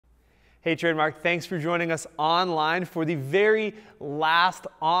Hey Trademark, thanks for joining us online for the very last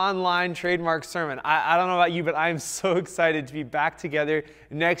online Trademark sermon. I don't know about you, but I am so excited to be back together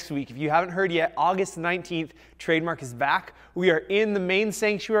next week. If you haven't heard yet, August 19th, Trademark is back. We are in the main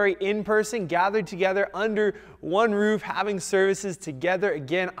sanctuary in person, gathered together under one roof, having services together.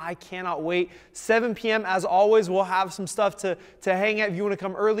 Again, I cannot wait. 7 p.m. as always, we'll have some stuff to hang out. If you want to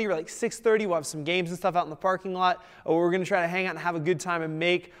come earlier, like 6:30, we'll have some games and stuff out in the parking lot. We're going to try to hang out and have a good time and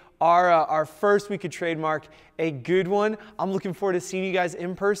make our first week of Trademark a good one. I'm looking forward to seeing you guys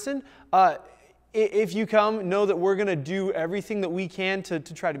in person. If you come, know that we're going to do everything that we can to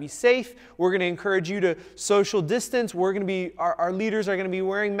try to be safe. We're going to encourage you to social distance. We're going to be, our leaders are going to be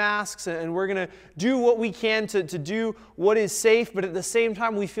wearing masks, and we're going to do what we can to do what is safe. But at the same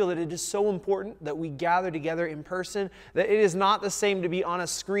time, we feel that it is so important that we gather together in person, that it is not the same to be on a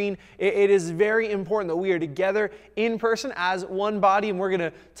screen. It is very important that we are together in person as one body, and we're going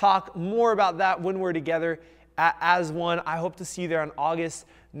to talk more about that when we're together as one. I hope to see you there on August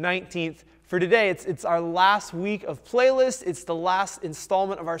 19th. For today, it's our last week of playlist. It's the last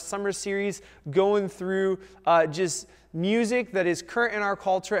installment of our summer series going through just music that is current in our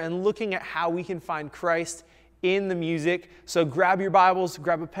culture and looking at how we can find Christ in the music. So grab your Bibles,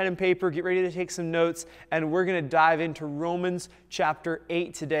 grab a pen and paper, get ready to take some notes, and we're going to dive into Romans chapter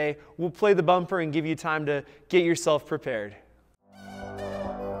 8 today. We'll play the bumper and give you time to get yourself prepared.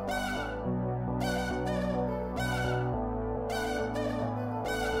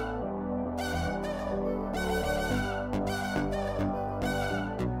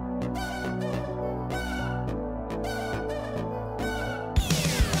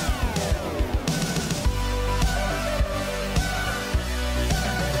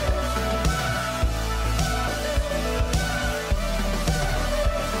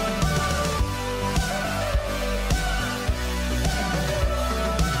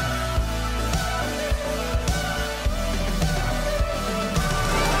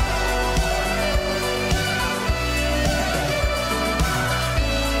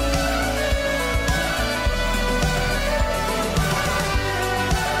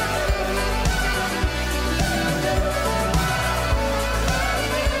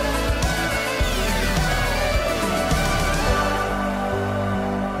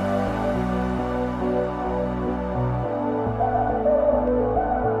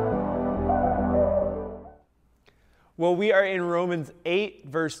 Well, we are in Romans 8,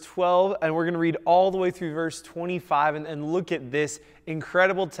 verse 12, and we're going to read all the way through verse 25 and look at this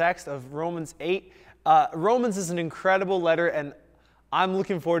incredible text of Romans 8. Romans is an incredible letter, and I'm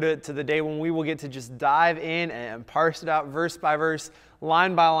looking forward to the day when we will get to just dive in and parse it out verse by verse,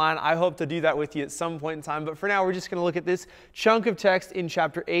 line by line. I hope to do that with you at some point in time. But for now, we're just going to look at this chunk of text in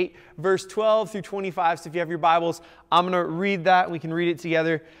chapter 8, verse 12 through 25. So if you have your Bibles, I'm going to read that. We can read it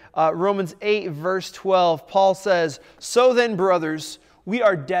together. Romans 8, verse 12, Paul says, "So then, brothers, we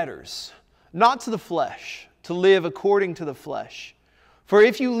are debtors, not to the flesh, to live according to the flesh. For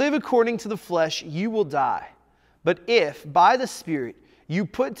if you live according to the flesh, you will die. But if, by the Spirit, you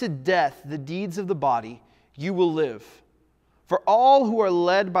put to death the deeds of the body, you will live. For all who are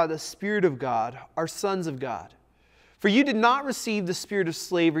led by the Spirit of God are sons of God. For you did not receive the spirit of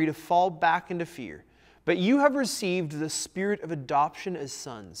slavery to fall back into fear, but you have received the Spirit of adoption as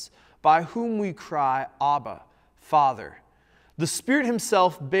sons, by whom we cry, Abba, Father. The Spirit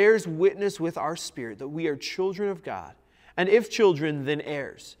Himself bears witness with our spirit that we are children of God, and if children, then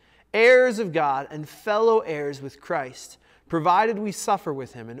heirs, heirs of God and fellow heirs with Christ, provided we suffer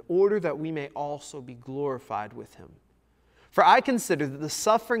with Him in order that we may also be glorified with Him. For I consider that the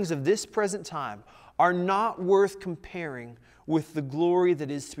sufferings of this present time are not worth comparing with the glory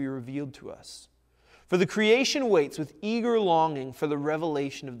that is to be revealed to us. For the creation waits with eager longing for the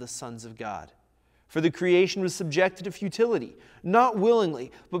revelation of the sons of God. For the creation was subjected to futility, not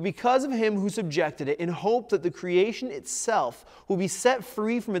willingly, but because of Him who subjected it, in hope that the creation itself will be set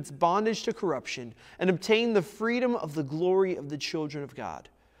free from its bondage to corruption and obtain the freedom of the glory of the children of God.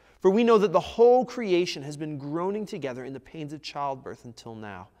 For we know that the whole creation has been groaning together in the pains of childbirth until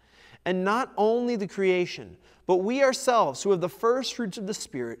now. And not only the creation, but we ourselves, who have the first fruits of the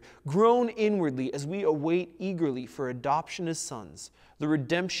Spirit, groan inwardly as we await eagerly for adoption as sons, the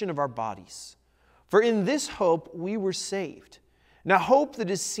redemption of our bodies. For in this hope we were saved. Now hope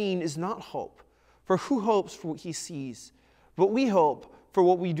that is seen is not hope, for who hopes for what he sees? But we hope for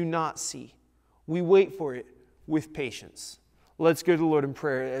what we do not see. We wait for it with patience." Let's go to the Lord in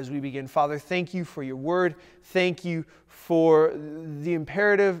prayer as we begin. Father, thank you for your word. Thank you for the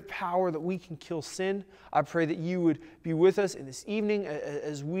imperative power that we can kill sin. I pray that you would be with us in this evening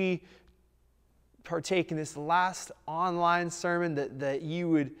as we partake in this last online sermon, that you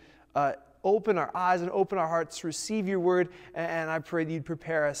would open our eyes and open our hearts to receive your word. And I pray that you'd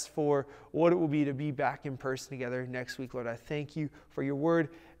prepare us for what it will be to be back in person together next week. Lord, I thank you for your word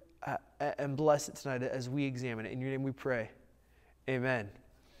and bless it tonight as we examine it. In your name we pray. Amen.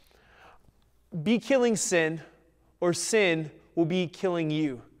 Be killing sin, or sin will be killing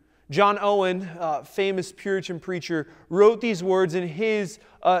you. John Owen, famous Puritan preacher, wrote these words in his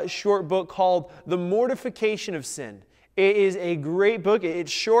short book called The Mortification of Sin. It is a great book.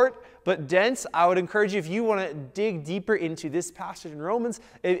 It's short but dense. I would encourage you, if you want to dig deeper into this passage in Romans,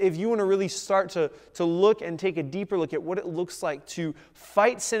 if you want to really start to look and take a deeper look at what it looks like to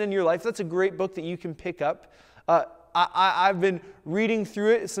fight sin in your life, that's a great book that you can pick up. I've been reading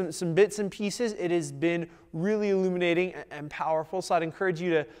through it, some bits and pieces. It has been really illuminating and powerful, so I'd encourage you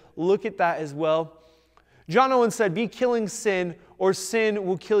to look at that as well. John Owen said, be killing sin, or sin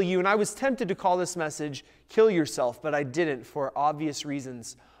will kill you. And I was tempted to call this message, Kill Yourself, but I didn't for obvious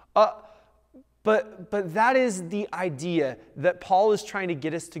reasons. But that is the idea that Paul is trying to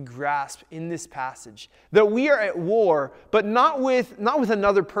get us to grasp in this passage. That we are at war, but not with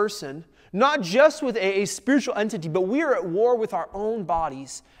another person, not just with a spiritual entity, but we are at war with our own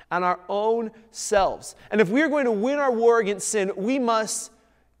bodies and our own selves. And if we are going to win our war against sin, we must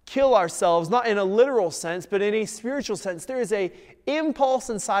kill ourselves, not in a literal sense, but in a spiritual sense. There is an impulse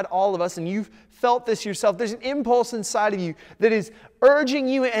inside all of us, and you've felt this yourself. There's an impulse inside of you that is urging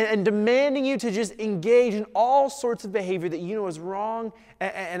you and demanding you to just engage in all sorts of behavior that you know is wrong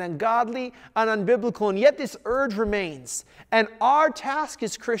and ungodly and unbiblical, and yet this urge remains. And our task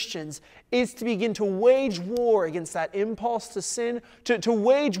as Christians is to begin to wage war against that impulse to sin, to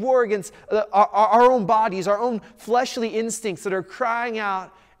wage war against our own bodies, our own fleshly instincts that are crying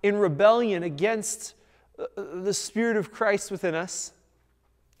out in rebellion against the Spirit of Christ within us.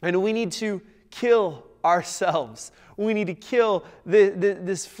 And we need to kill ourselves. We need to kill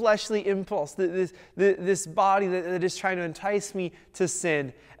this fleshly impulse, this body that is trying to entice me to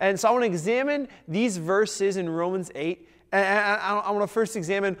sin. And so I want to examine these verses in Romans 8. And I want to first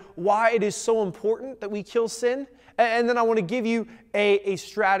examine why it is so important that we kill sin. And then I want to give you a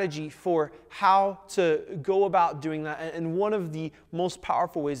strategy for how to go about doing that, and one of the most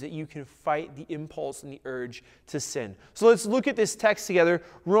powerful ways that you can fight the impulse and the urge to sin. So let's look at this text together,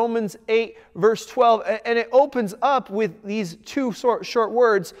 Romans 8, verse 12, and it opens up with these two short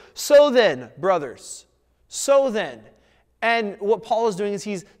words, so then, brothers, so then. And what Paul is doing is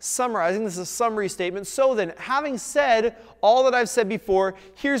he's summarizing. This is a summary statement. So then, having said all that I've said before,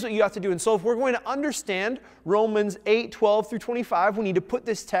 here's what you have to do. And so if we're going to understand Romans 8, 12 through 25, we need to put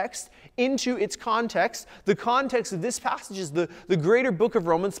this text into its context. The context of this passage is the greater book of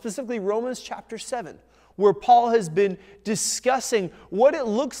Romans, specifically Romans chapter 7, where Paul has been discussing what it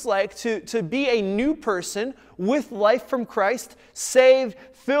looks like to be a new person with life from Christ, saved,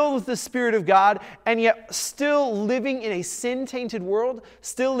 filled with the Spirit of God, and yet still living in a sin-tainted world,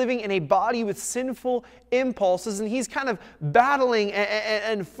 still living in a body with sinful impulses. And he's kind of battling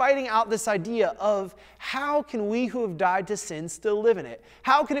and fighting out this idea of how can we who have died to sin still live in it?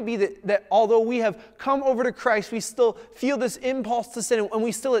 How can it be that although we have come over to Christ, we still feel this impulse to sin, and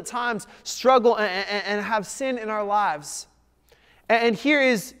we still at times struggle and have sin in our lives? And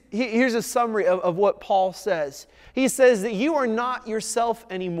here's a summary of what Paul says. He says that you are not yourself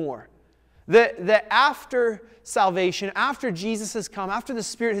anymore. That after salvation, after Jesus has come, after the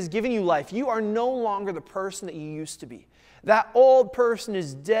Spirit has given you life, you are no longer the person that you used to be. That old person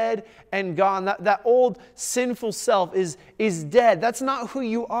is dead and gone. That old sinful self is dead. That's not who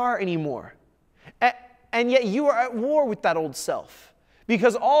you are anymore. And yet you are at war with that old self.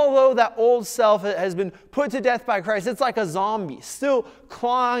 Because although that old self has been put to death by Christ, it's like a zombie, still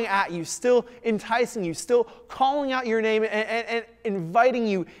clawing at you, still enticing you, still calling out your name and inviting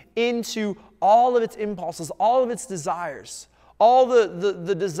you into all of its impulses, all of its desires, all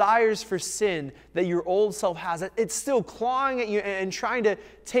the desires for sin that your old self has. It's still clawing at you and trying to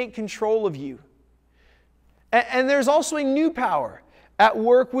take control of you. And there's also a new power at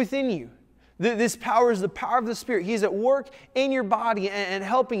work within you. This power is the power of the Spirit. He's at work in your body and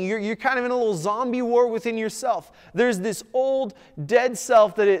helping you. You're kind of in a little zombie war within yourself. There's this old, dead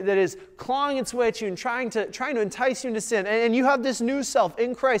self that is clawing its way at you and trying to entice you into sin. And you have this new self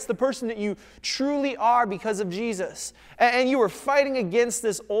in Christ, the person that you truly are because of Jesus. And you are fighting against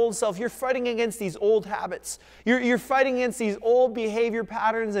this old self. You're fighting against these old habits. You're fighting against these old behavior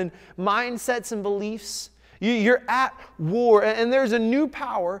patterns and mindsets and beliefs. You're at war, and there's a new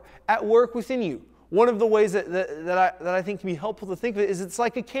power at work within you. One of the ways that I think can be helpful to think of it is it's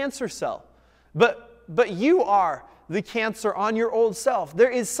like a cancer cell. But you are the cancer on your old self. There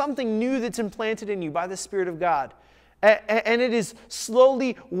is something new that's implanted in you by the Spirit of God. And it is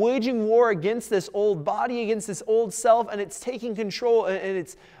slowly waging war against this old body, against this old self, and it's taking control, and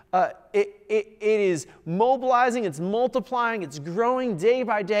it is mobilizing, it's multiplying, it's growing day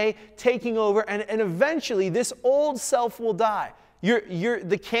by day, taking over, and eventually this old self will die.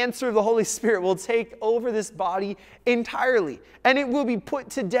 The cancer of the Holy Spirit will take over this body entirely, and it will be put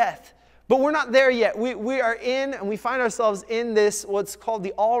to death. But we're not there yet. We are in, and we find ourselves in this, what's called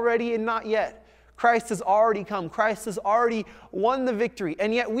the already and not yet. Christ has already come. Christ has already won the victory,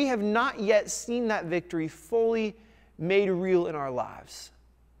 and yet we have not yet seen that victory fully made real in our lives.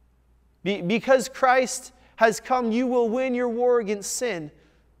 Because Christ has come, you will win your war against sin.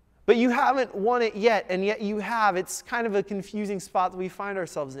 But you haven't won it yet, and yet you have. It's kind of a confusing spot that we find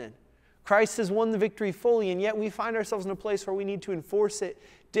ourselves in. Christ has won the victory fully, and yet we find ourselves in a place where we need to enforce it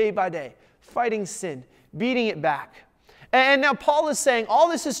day by day, fighting sin, beating it back. And now Paul is saying all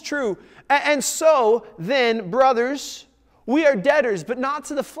this is true. And so then, brothers, we are debtors, but not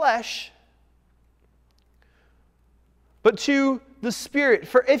to the flesh, but to the Spirit.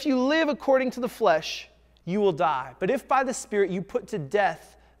 For if you live according to the flesh, you will die. But if by the Spirit you put to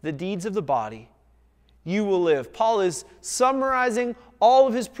death the deeds of the body, you will live. Paul is summarizing all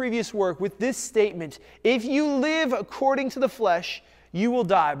of his previous work with this statement: if you live according to the flesh, you will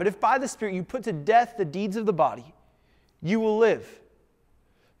die. But if by the Spirit you put to death the deeds of the body, you will live.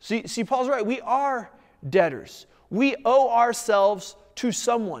 See, Paul's right. We are debtors. We owe ourselves to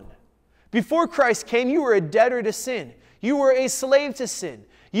someone. Before Christ came, you were a debtor to sin. You were a slave to sin.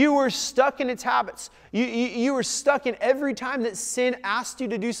 You were stuck in its habits. You were stuck in every time that sin asked you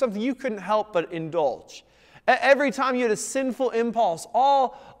to do something you couldn't help but indulge. Every time you had a sinful impulse,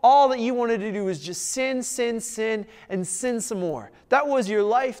 all that you wanted to do was just sin, sin, sin, and sin some more. That was your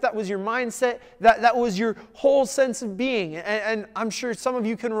life. That was your mindset. That was your whole sense of being. And I'm sure some of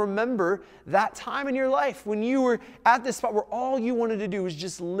you can remember that time in your life when you were at this spot where all you wanted to do was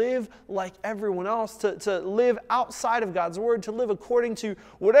just live like everyone else, to live outside of God's word, to live according to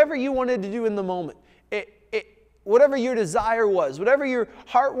whatever you wanted to do in the moment. Whatever your desire was, whatever your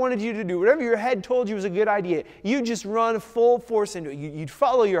heart wanted you to do, whatever your head told you was a good idea, you just run full force into it. You'd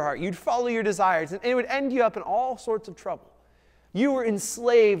follow your heart. You'd follow your desires. And it would end you up in all sorts of trouble. You were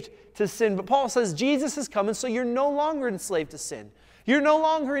enslaved to sin. But Paul says Jesus has come, and so you're no longer enslaved to sin. You're no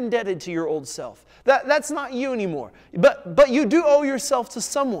longer indebted to your old self. That's not you anymore. But you do owe yourself to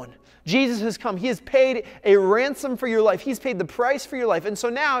someone. Jesus has come. He has paid a ransom for your life. He's paid the price for your life. And so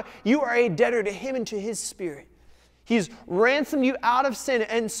now you are a debtor to Him and to His Spirit. He's ransomed you out of sin.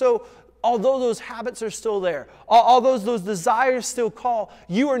 And so although those habits are still there, although those desires still call,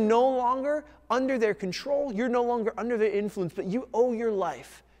 you are no longer under their control. You're no longer under their influence, but you owe your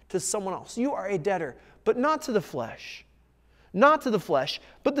life to someone else. You are a debtor, but not to the flesh. Not to the flesh,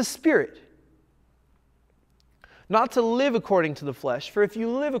 but the Spirit. Not to live according to the flesh, for if you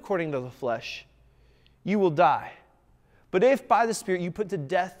live according to the flesh, you will die. But if by the Spirit you put to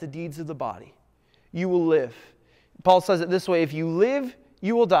death the deeds of the body, you will live. Paul says it this way: if you live,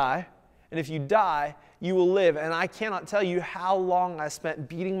 you will die, and if you die, you will live. And I cannot tell you how long I spent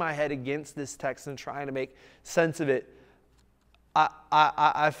beating my head against this text and trying to make sense of it.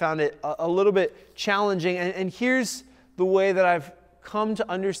 I found it a little bit challenging, and here's the way that I've come to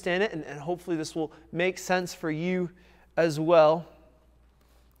understand it, and hopefully this will make sense for you as well.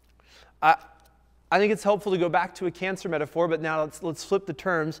 I think it's helpful to go back to a cancer metaphor, but now let's flip the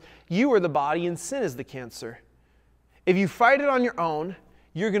terms. You are the body, and sin is the cancer. If you fight it on your own,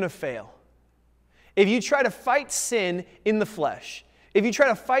 you're going to fail. If you try to fight sin in the flesh, if you try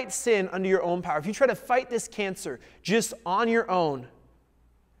to fight sin under your own power, if you try to fight this cancer just on your own,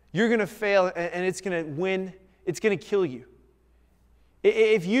 you're going to fail, and it's going to win. It's going to kill you.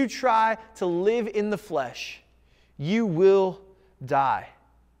 If you try to live in the flesh, you will die.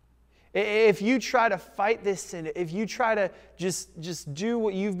 If you try to fight this sin, if you try to just do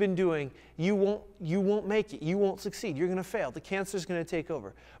what you've been doing, you won't make it. You won't succeed. You're going to fail. The cancer is going to take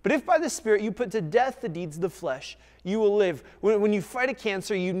over. But if by the Spirit you put to death the deeds of the flesh, you will live. When you fight a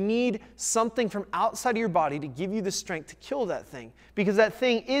cancer, you need something from outside of your body to give you the strength to kill that thing, because that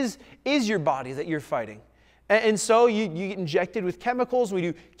thing is your body that you're fighting. And so you get injected with chemicals. We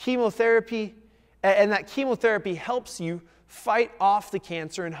do chemotherapy, and that chemotherapy helps you fight off the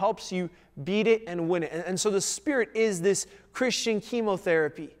cancer and helps you beat it and win it. And so the Spirit is this Christian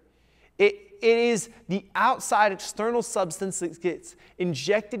chemotherapy. It is the outside external substance that gets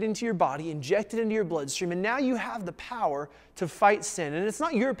injected into your body, injected into your bloodstream, and now you have the power to fight sin. And it's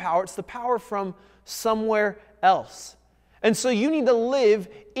not your power, it's the power from somewhere else. And so you need to live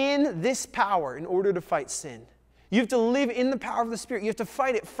in this power in order to fight sin. You have to live in the power of the Spirit. You have to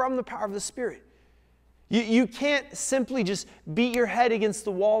fight it from the power of the Spirit. You can't simply just beat your head against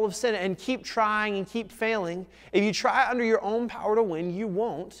the wall of sin and keep trying and keep failing. If you try under your own power to win, you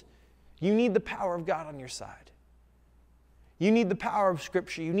won't. You need the power of God on your side. You need the power of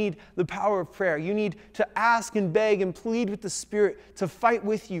Scripture. You need the power of prayer. You need to ask and beg and plead with the Spirit to fight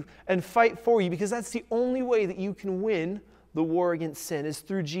with you and fight for you, because that's the only way that you can win the war against sin, is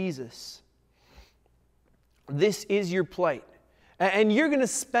through Jesus. This is your plight. And you're going to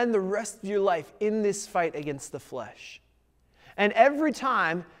spend the rest of your life in this fight against the flesh. And every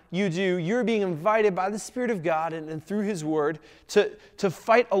time you do, you're being invited by the Spirit of God and through His Word to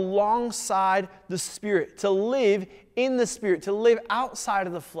fight alongside the Spirit, to live in the Spirit, to live outside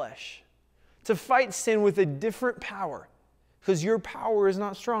of the flesh, to fight sin with a different power, because your power is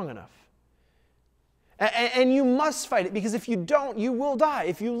not strong enough. And you must fight it, because if you don't, you will die.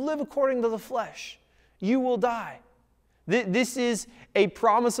 If you live according to the flesh, you will die. This is a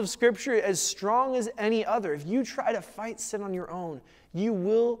promise of Scripture as strong as any other. If you try to fight sin on your own, you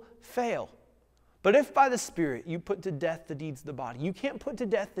will fail. But if by the Spirit you put to death the deeds of the body, you can't put to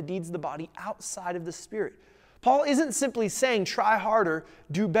death the deeds of the body outside of the Spirit. Paul isn't simply saying try harder,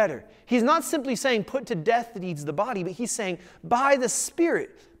 do better. He's not simply saying put to death the deeds of the body, but he's saying by the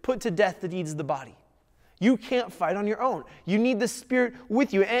Spirit put to death the deeds of the body. You can't fight on your own. You need the Spirit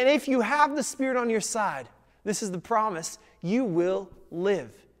with you. And if you have the Spirit on your side, this is the promise, you will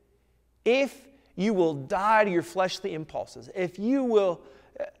live. If you will die to your fleshly impulses, if you will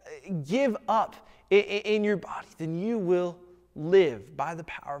give up in your body, then you will live by the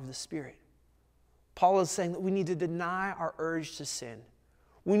power of the Spirit. Paul is saying that we need to deny our urge to sin.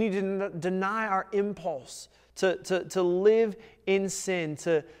 We need to deny our impulse to live in sin,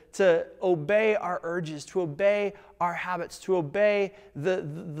 to obey our urges, to obey our habits, to obey the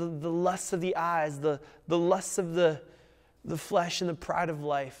lusts of the eyes, the lusts of the flesh and the pride of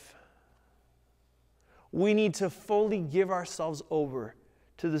life. We need to fully give ourselves over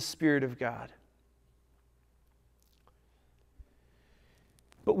to the Spirit of God.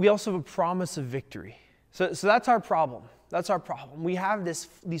 But we also have a promise of victory. So that's our problem. That's our problem. We have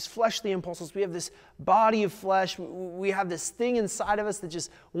these fleshly impulses. We have this body of flesh. We have this thing inside of us that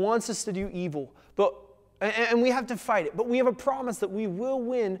just wants us to do evil. And we have to fight it. But we have a promise that we will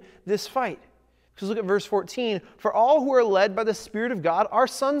win this fight. Because look at verse 14. For all who are led by the Spirit of God are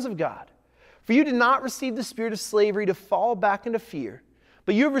sons of God. For you did not receive the spirit of slavery to fall back into fear,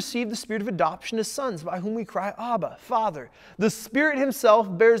 but you have received the Spirit of adoption as sons, by whom we cry, Abba, Father. The Spirit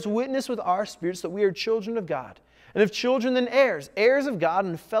Himself bears witness with our spirits that we are children of God. And if children, then heirs, heirs of God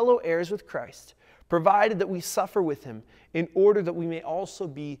and fellow heirs with Christ, provided that we suffer with Him, in order that we may also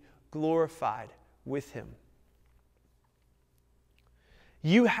be glorified with Him.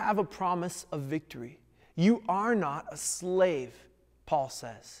 You have a promise of victory. You are not a slave, Paul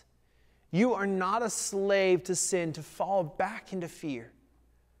says. You are not a slave to sin, to fall back into fear.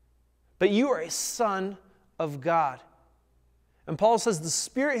 But you are a son of God. And Paul says the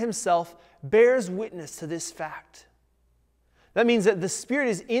Spirit Himself bears witness to this fact. That means that the Spirit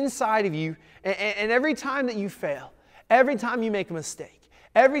is inside of you, and every time that you fail, every time you make a mistake,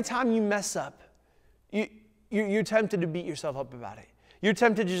 every time you mess up, you're tempted to beat yourself up about it. You're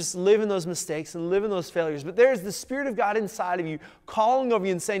tempted to just live in those mistakes and live in those failures. But there's the Spirit of God inside of you calling over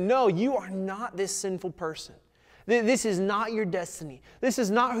you and saying, no, you are not this sinful person. This is not your destiny. This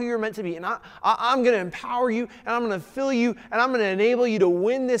is not who you're meant to be. And I'm going to empower you, and I'm going to fill you, and I'm going to enable you to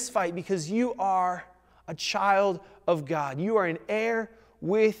win this fight, because you are a child of God. You are an heir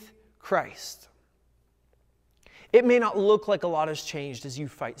with Christ. It may not look like a lot has changed as you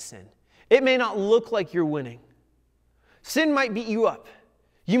fight sin. It may not look like you're winning. Sin might beat you up.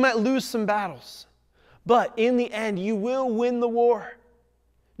 You might lose some battles. But in the end, you will win the war,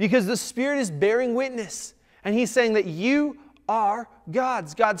 because the Spirit is bearing witness. And He's saying that you are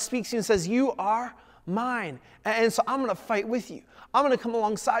God's. God speaks to you and says, you are mine. And so I'm going to fight with you. I'm going to come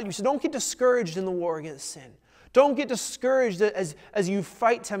alongside you. So don't get discouraged in the war against sin. Don't get discouraged as you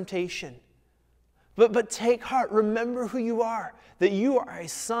fight temptation. But take heart. Remember who you are. That you are a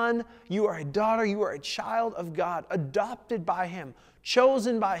son, you are a daughter, you are a child of God, adopted by Him,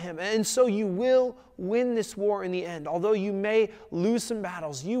 chosen by Him. And so you will win this war in the end. Although you may lose some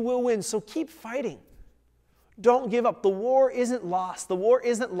battles, you will win. So keep fighting. Don't give up. The war isn't lost. The war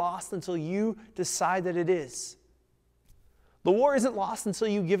isn't lost until you decide that it is. The war isn't lost until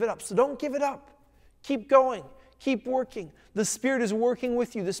you give it up. So don't give it up. Keep going. Keep working. The Spirit is working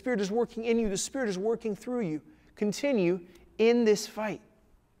with you. The Spirit is working in you. The Spirit is working through you. Continue in this fight.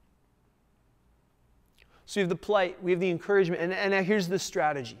 So we have the plight, we have the encouragement, and here's the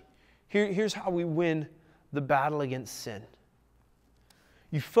strategy. Here's how we win the battle against sin.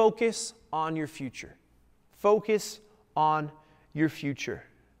 You focus on your future. Focus on your future.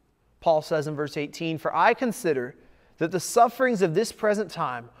 Paul says in verse 18, "For I consider that the sufferings of this present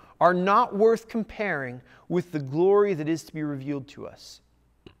time are not worth comparing with the glory that is to be revealed to us.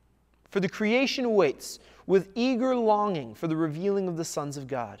 For the creation waits with eager longing for the revealing of the sons of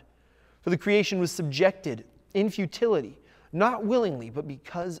God. For the creation was subjected in futility, not willingly, but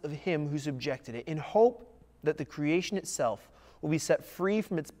because of him who subjected it, in hope that the creation itself will be set free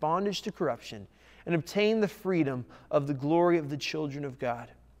from its bondage to corruption and obtain the freedom of the glory of the children of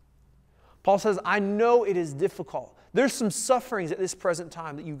God." Paul says, I know it is difficult. There's some sufferings at this present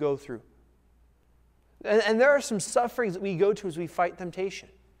time that you go through. And there are some sufferings that we go to as we fight temptation.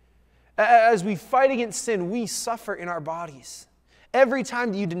 As we fight against sin, we suffer in our bodies. Every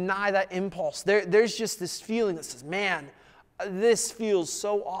time that you deny that impulse, there's just this feeling that says, man, this feels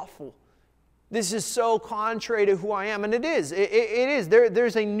so awful. This is so contrary to who I am. And it is. It is.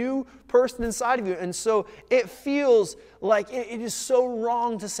 There's a new person inside of you. And so it feels like it is so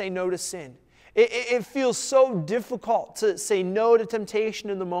wrong to say no to sin. It feels so difficult to say no to temptation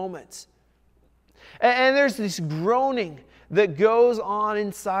in the moment. And there's this groaning that goes on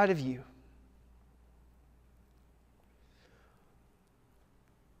inside of you.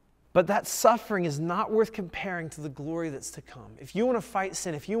 But that suffering is not worth comparing to the glory that's to come. If you want to fight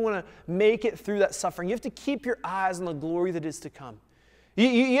sin, if you want to make it through that suffering, you have to keep your eyes on the glory that is to come.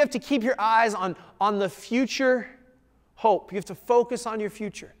 You have to keep your eyes on the future hope. You have to focus on your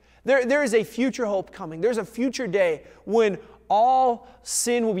future. There is a future hope coming. There's a future day when all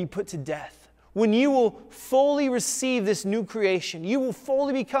sin will be put to death. When you will fully receive this new creation. You will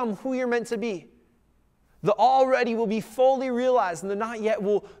fully become who you're meant to be. The already will be fully realized and the not yet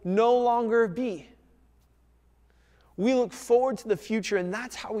will no longer be. We look forward to the future, and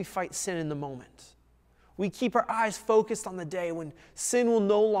that's how we fight sin in the moment. We keep our eyes focused on the day when sin will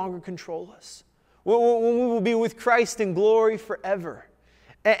no longer control us. When we will be with Christ in glory forever.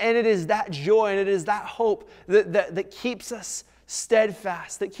 And it is that joy and it is that hope that keeps us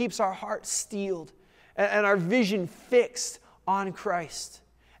steadfast, that keeps our hearts steeled and our vision fixed on Christ.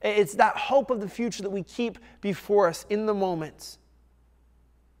 It's that hope of the future that we keep before us in the moment.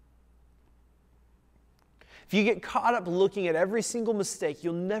 If you get caught up looking at every single mistake,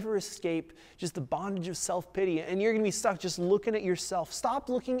 you'll never escape just the bondage of self-pity, and you're going to be stuck just looking at yourself. Stop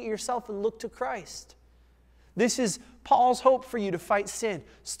looking at yourself and look to Christ. This is Paul's hope for you to fight sin.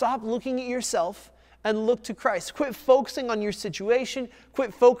 Stop looking at yourself and look to Christ. Quit focusing on your situation.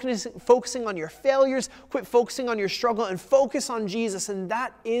 Quit focusing on your failures. Quit focusing on your struggle and focus on Jesus. And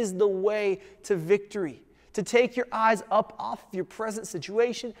that is the way to victory. To take your eyes up off of your present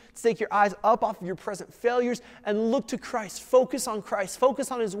situation, to take your eyes up off of your present failures and look to Christ. Focus on Christ.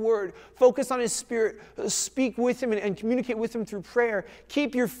 Focus on His Word. Focus on His Spirit. Speak with Him and communicate with Him through prayer.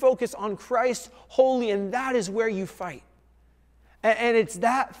 Keep your focus on Christ wholly, and that is where you fight. And it's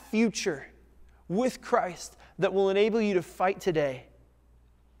that future with Christ that will enable you to fight today.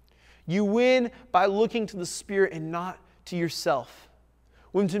 You win by looking to the Spirit and not to yourself.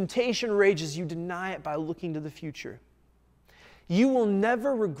 When temptation rages, you deny it by looking to the future. You will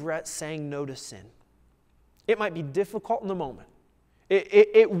never regret saying no to sin. It might be difficult in the moment.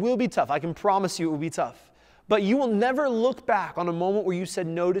 It will be tough. I can promise you it will be tough. But you will never look back on a moment where you said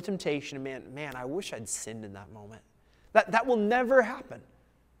no to temptation and man, I wish I'd sinned in that moment. That will never happen.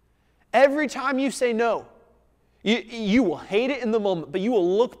 Every time you say no, you will hate it in the moment, but you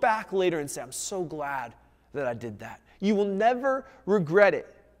will look back later and say, I'm so glad that I did that. You will never regret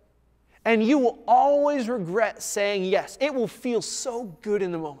it. And you will always regret saying yes. It will feel so good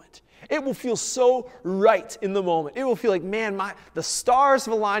in the moment. It will feel so right in the moment. It will feel like, man, the stars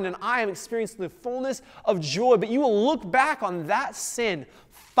have aligned and I am experiencing the fullness of joy. But you will look back on that sin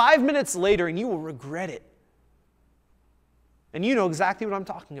 5 minutes later and you will regret it. And you know exactly what I'm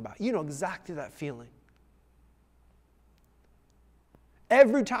talking about. You know exactly that feeling.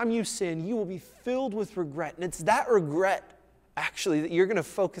 Every time you sin, you will be filled with regret. And it's that regret, actually, that you're going to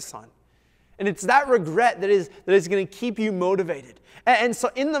focus on. And it's that regret that is going to keep you motivated. And so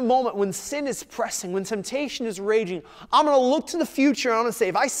in the moment when sin is pressing, when temptation is raging, I'm going to look to the future and I'm going to say,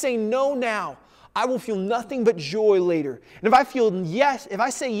 if I say no now, I will feel nothing but joy later. And if I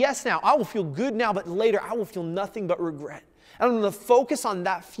say yes now, I will feel good now, but later I will feel nothing but regret. And I'm going to focus on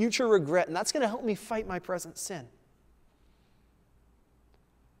that future regret, and that's going to help me fight my present sin.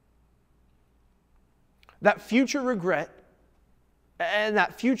 That future regret and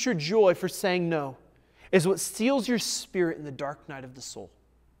that future joy for saying no is what steals your spirit in the dark night of the soul.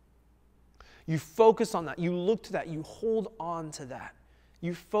 You focus on that. You look to that. You hold on to that.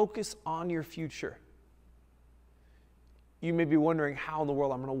 You focus on your future. You may be wondering how in the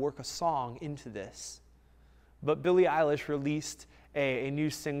world I'm going to work a song into this. but Billie Eilish released a new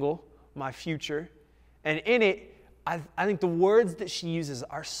single, My Future. And in it, I think the words that she uses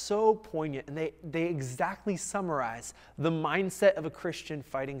are so poignant, and they exactly summarize the mindset of a Christian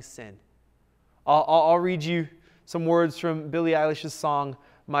fighting sin. I'll read you some words from Billie Eilish's song,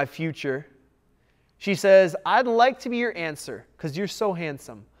 My Future. She says, "I'd like to be your answer, because you're so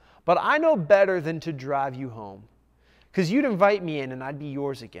handsome. But I know better than to drive you home, because you'd invite me in and I'd be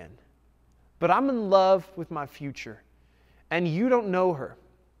yours again. But I'm in love with my future, and you don't know her.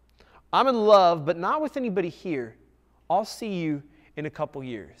 I'm in love, but not with anybody here. I'll see you in a couple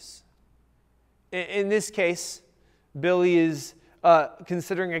years." In this case, Billie is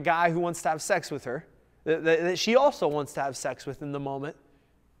considering a guy who wants to have sex with her, that she also wants to have sex with in the moment.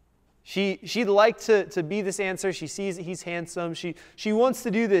 She'd like to be this answer. She sees that he's handsome. She wants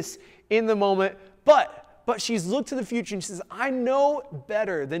to do this in the moment, but she's looked to the future and she says, "I know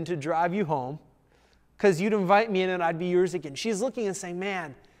better than to drive you home, because you'd invite me in and I'd be yours again." She's looking and saying,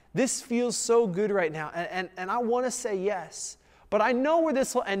 "Man, this feels so good right now, and I want to say yes, but I know where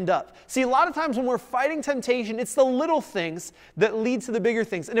this will end up." See, a lot of times when we're fighting temptation, it's the little things that lead to the bigger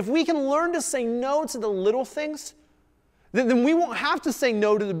things. And if we can learn to say no to the little things, then we won't have to say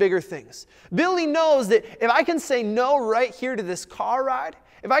no to the bigger things. Billie knows that if I can say no right here to this car ride,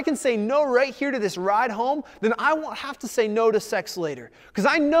 if I can say no right here to this ride home, then I won't have to say no to sex later. Because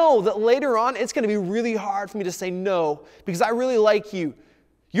I know that later on, it's going to be really hard for me to say no, because I really like you.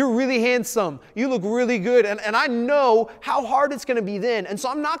 You're really handsome. You look really good. And I know how hard it's going to be then. And so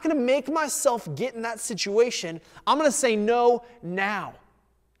I'm not going to make myself get in that situation. I'm going to say no now.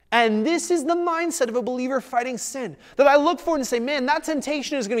 And this is the mindset of a believer fighting sin. That I look forward and say, man, that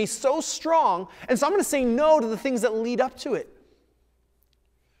temptation is going to be so strong. And so I'm going to say no to the things that lead up to it.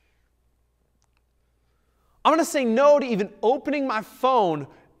 I'm going to say no to even opening my phone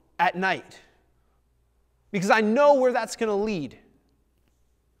at night, because I know where that's going to lead.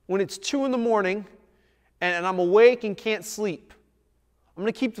 When it's 2 a.m. and I'm awake and can't sleep, I'm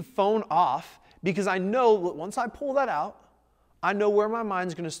going to keep the phone off, because I know that once I pull that out, I know where my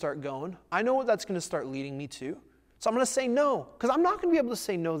mind's going to start going. I know what that's going to start leading me to. So I'm going to say no, because I'm not going to be able to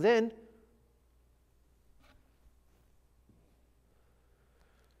say no then.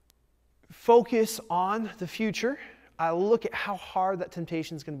 Focus on the future. I look at how hard that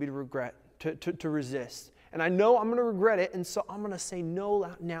temptation is going to be to resist. And I know I'm going to regret it, and so I'm going to say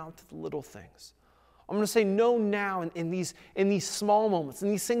no now to the little things. I'm going to say no now in these small moments,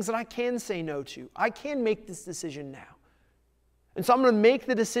 in these things that I can say no to. I can make this decision now. And so I'm going to make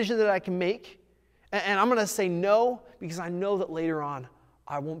the decision that I can make, and I'm going to say no, because I know that later on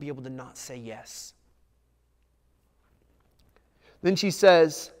I won't be able to not say yes. Then she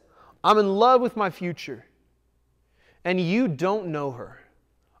says, "I'm in love with my future, and you don't know her.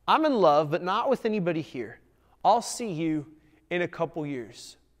 I'm in love, but not with anybody here. I'll see you in a couple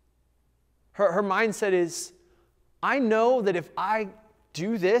years." Her mindset is, I know that if I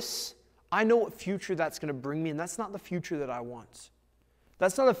do this, I know what future that's going to bring me, and that's not the future that I want.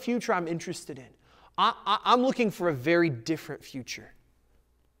 That's not a future I'm interested in. I'm looking for a very different future.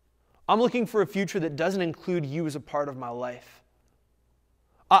 I'm looking for a future that doesn't include you as a part of my life.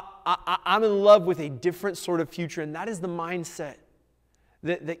 I'm in love with a different sort of future, and that is the mindset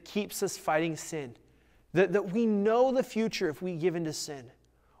that keeps us fighting sin. That we know the future if we give into sin.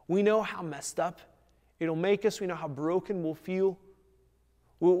 We know how messed up it'll make us. We know how broken we'll feel.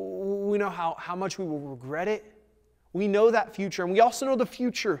 We know how much we will regret it. We know that future. And we also know the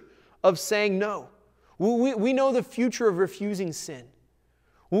future of saying no. We know the future of refusing sin.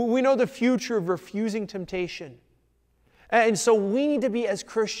 We know the future of refusing temptation. And so we need to be, as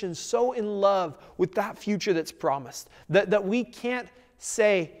Christians, so in love with that future that's promised that we can't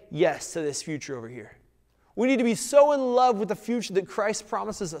say yes to this future over here. We need to be so in love with the future that Christ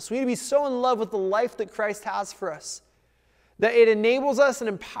promises us. We need to be so in love with the life that Christ has for us that it enables us and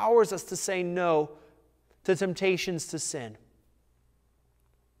empowers us to say no to temptations to sin.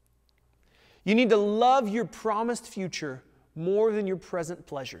 You need to love your promised future more than your present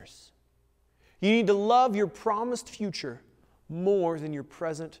pleasures. You need to love your promised future more than your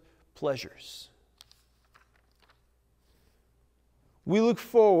present pleasures. We look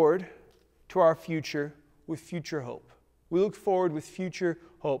forward to our future with future hope. We look forward with future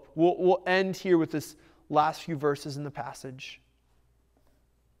hope. We'll end here with this last few verses in the passage.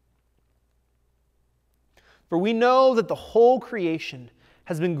 "For we know that the whole creation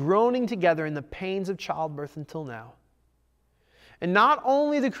has been groaning together in the pains of childbirth until now. And not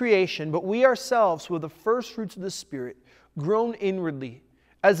only the creation, but we ourselves, who are the first fruits of the Spirit, groan inwardly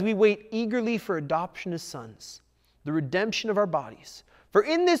as we wait eagerly for adoption as sons, the redemption of our bodies. For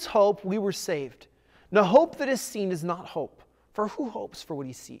in this hope we were saved. Now, hope that is seen is not hope, for who hopes for what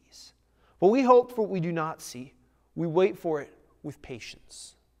he sees? But we hope for what we do not see. We wait for it with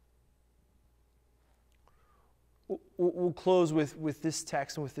patience. We'll close with this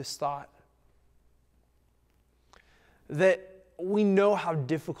text and with this thought. That we know how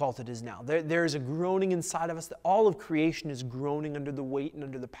difficult it is now. There is a groaning inside of us that all of creation is groaning under the weight and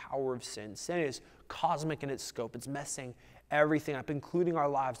under the power of sin. Sin is cosmic in its scope. It's messing everything up, including our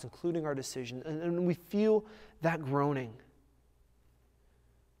lives, including our decisions. And we feel that groaning.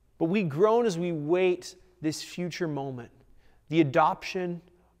 But we groan as we wait this future moment, the adoption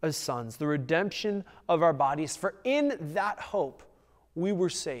as sons, the redemption of our bodies. For in that hope, we were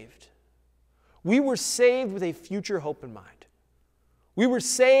saved. We were saved with a future hope in mind. We were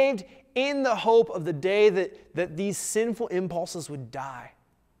saved in the hope of the day that these sinful impulses would die.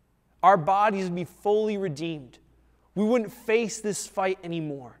 Our bodies would be fully redeemed. We wouldn't face this fight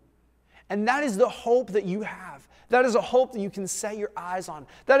anymore. And that is the hope that you have. That is a hope that you can set your eyes on.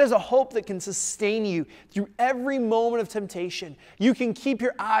 That is a hope that can sustain you through every moment of temptation. You can keep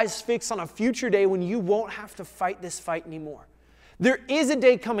your eyes fixed on a future day when you won't have to fight this fight anymore. There is a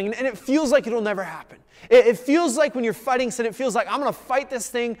day coming, and it feels like it'll never happen. It feels like when you're fighting sin, it feels like I'm going to fight this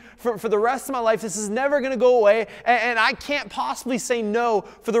thing for the rest of my life. This is never going to go away, and I can't possibly say no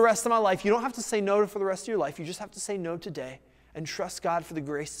for the rest of my life. You don't have to say no for the rest of your life. You just have to say no today and trust God for the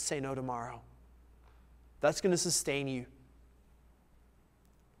grace to say no tomorrow. That's going to sustain you.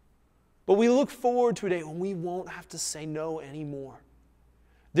 But we look forward to a day when we won't have to say no anymore.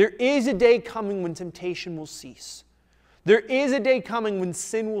 There is a day coming when temptation will cease. There is a day coming when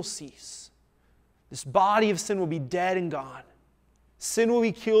sin will cease. This body of sin will be dead and gone. Sin will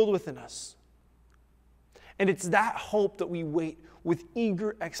be killed within us. And it's that hope that we wait with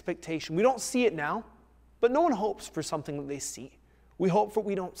eager expectation. We don't see it now, but no one hopes for something that they see. We hope for what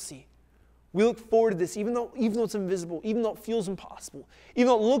we don't see. We look forward to this, even though it's invisible, even though it feels impossible, even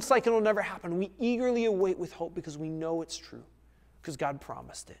though it looks like it'll never happen. We eagerly await with hope because we know it's true, because God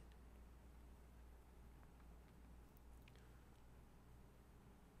promised it.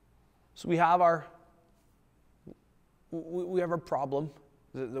 So we have our problem,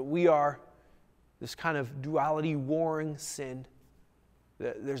 that we are this kind of duality, warring sin.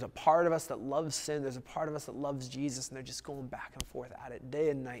 There's a part of us that loves sin, there's a part of us that loves Jesus, and they're just going back and forth at it day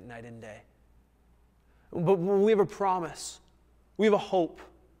and night, night and day. But we have a promise, we have a hope,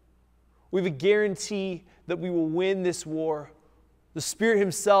 we have a guarantee that we will win this war. The Spirit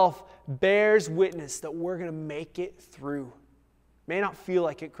Himself bears witness that we're going to make it through. May not feel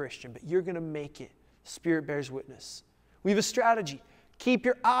like it, Christian, but you're going to make it. The Spirit bears witness. We have a strategy. Keep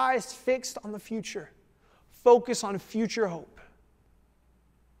your eyes fixed on the future. Focus on future hope.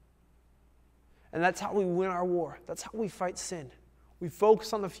 And that's how we win our war. That's how we fight sin. We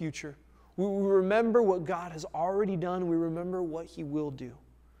focus on the future. We remember what God has already done. We remember what He will do.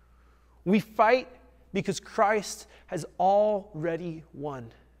 We fight because Christ has already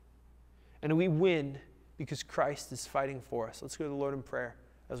won. And we win because Christ is fighting for us. Let's go to the Lord in prayer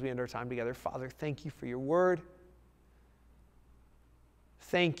as we end our time together. Father, thank you for your word.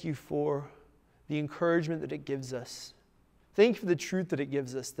 Thank you for the encouragement that it gives us. Thank you for the truth that it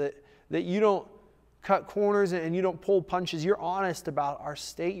gives us, that you don't cut corners and you don't pull punches. You're honest about our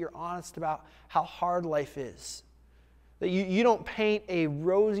state. You're honest about how hard life is. That you don't paint a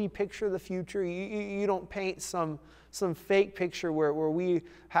rosy picture of the future. You don't paint some fake picture where we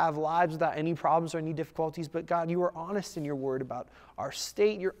have lives without any problems or any difficulties. But God, you are honest in your word about our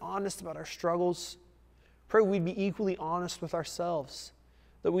state. You're honest about our struggles. Pray we'd be equally honest with ourselves.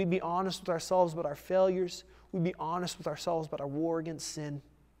 That we'd be honest with ourselves about our failures. We'd be honest with ourselves about our war against sin.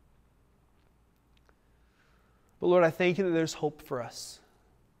 But Lord, I thank you that there's hope for us.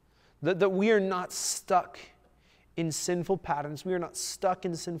 That we are not stuck in sinful patterns. We are not stuck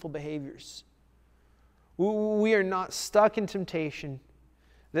in sinful behaviors. We are not stuck in temptation.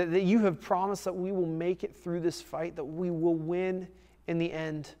 That you have promised that we will make it through this fight, that we will win in the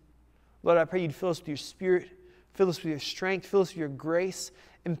end. Lord, I pray you'd fill us with your Spirit, fill us with your strength, fill us with your grace.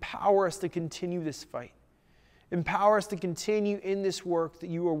 Empower us to continue this fight. Empower us to continue in this work that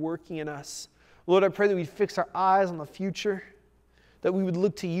you are working in us. Lord, I pray that we fix our eyes on the future, that we would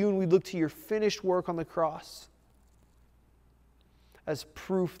look to you and we'd look to your finished work on the cross as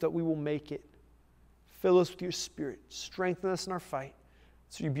proof that we will make it. Fill us with your Spirit. Strengthen us in our fight.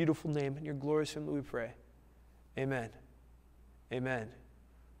 It's your beautiful name and your glorious name that we pray. Amen. Amen.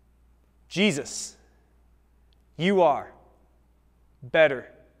 Jesus, you are better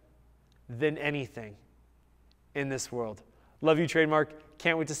than anything in this world. Love you, Trademark.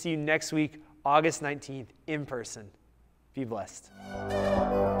 Can't wait to see you next week, August 19th, in person. Be blessed.